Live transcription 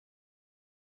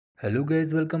Hello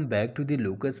guys, welcome back to the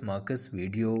Lucas Marcus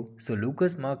video. So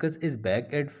Lucas Marcus is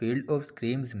back at Field of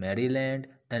Screams Maryland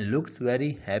and looks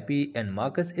very happy, and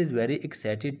Marcus is very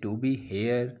excited to be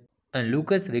here. And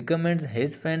Lucas recommends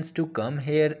his fans to come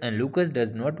here, and Lucas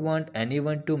does not want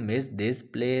anyone to miss this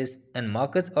place, and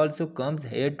Marcus also comes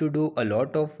here to do a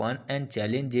lot of fun and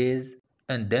challenges.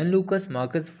 And then Lucas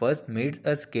Marcus first meets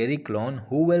a scary clown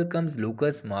who welcomes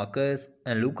Lucas Marcus,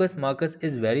 and Lucas Marcus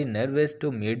is very nervous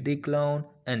to meet the clown.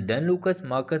 And then Lucas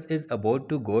Marcus is about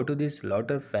to go to the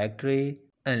slaughter factory,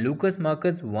 and Lucas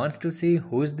Marcus wants to see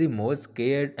who's the most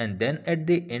scared. And then at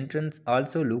the entrance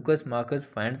also Lucas Marcus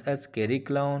finds a scary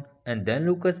clown, and then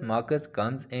Lucas Marcus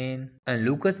comes in, and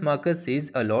Lucas Marcus sees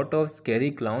a lot of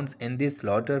scary clowns in the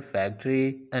slaughter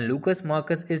factory, and Lucas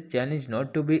Marcus is challenged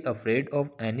not to be afraid of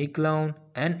any clown,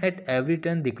 and at every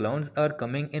turn the clowns are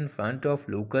coming in front of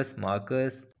Lucas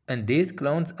Marcus. And these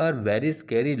clowns are very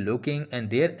scary looking, and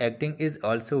their acting is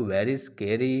also very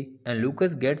scary, and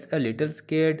Lucas gets a little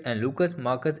scared, and Lucas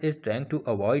Marcus is trying to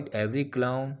avoid every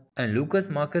clown. And Lucas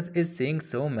Marcus is seeing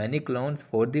so many clowns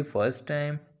for the first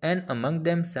time, and among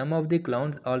them some of the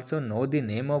clowns also know the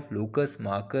name of Lucas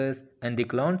Marcus, and the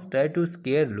clowns try to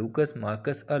scare Lucas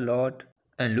Marcus a lot.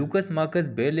 And Lucas Marcus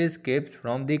barely escapes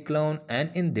from the clown, and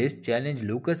in this challenge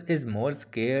Lucas is more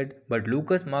scared, but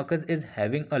Lucas Marcus is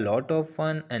having a lot of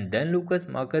fun. And then Lucas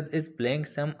Marcus is playing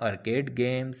some arcade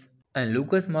games, and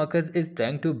Lucas Marcus is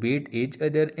trying to beat each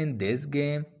other in this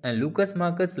game, and Lucas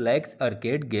Marcus likes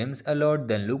arcade games a lot.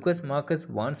 Then Lucas Marcus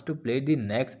wants to play the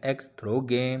next X throw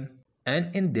game.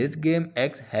 And in this game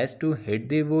X has to hit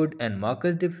the wood, and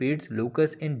Marcus defeats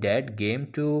Lucas in that game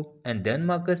too. And then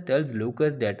Marcus tells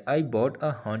Lucas that I bought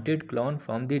a haunted clown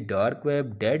from the dark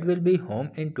web that will be home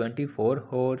in 24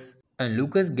 hours. And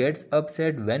Lucas gets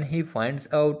upset when he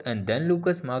finds out, and then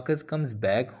Lucas Marcus comes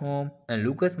back home, and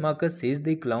Lucas Marcus sees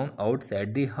the clown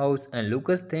outside the house, and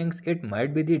Lucas thinks it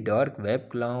might be the dark web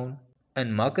clown.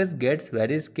 And Marcus gets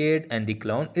very scared, and the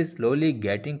clown is slowly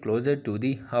getting closer to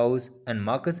the house, and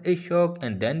Marcus is shocked.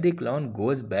 And then the clown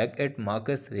goes back at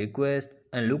Marcus' request,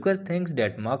 and Lucas thinks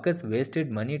that Marcus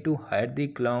wasted money to hire the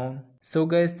clown. So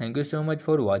guys, thank you so much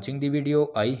for watching the video.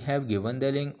 I have given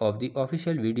the link of the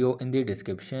official video in the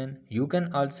description. You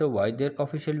can also watch their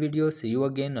official video. See you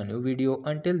again in a new video.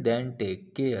 Until then,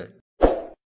 take care.